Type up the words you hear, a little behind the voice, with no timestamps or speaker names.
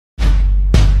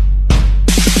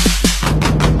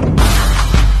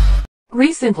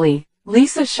Recently,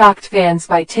 Lisa shocked fans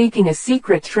by taking a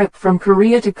secret trip from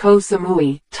Korea to Koh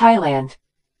Samui, Thailand.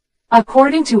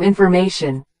 According to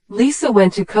information, Lisa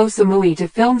went to Koh Samui to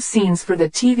film scenes for the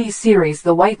TV series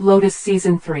The White Lotus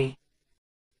Season 3.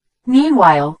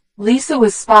 Meanwhile, Lisa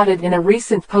was spotted in a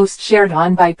recent post shared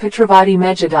on by Pitravati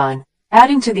Mejidan,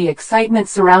 adding to the excitement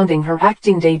surrounding her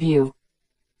acting debut.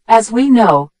 As we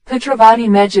know, Pitravati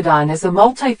Mejidan is a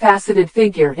multifaceted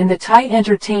figure in the Thai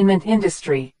entertainment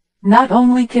industry, not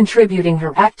only contributing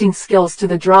her acting skills to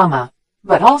the drama,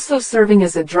 but also serving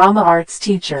as a drama arts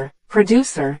teacher,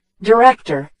 producer,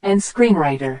 director, and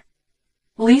screenwriter.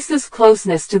 Lisa's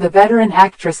closeness to the veteran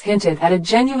actress hinted at a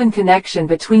genuine connection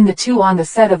between the two on the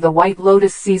set of The White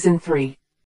Lotus Season 3.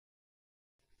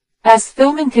 As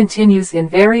filming continues in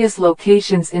various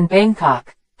locations in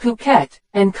Bangkok, Phuket,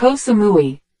 and Koh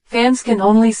Samui, fans can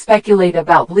only speculate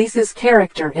about Lisa's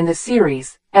character in the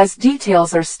series, as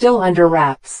details are still under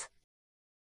wraps.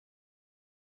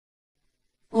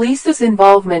 Lisa's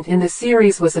involvement in the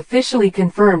series was officially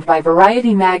confirmed by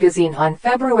Variety magazine on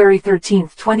February 13,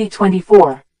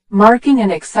 2024, marking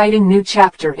an exciting new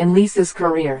chapter in Lisa's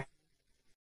career.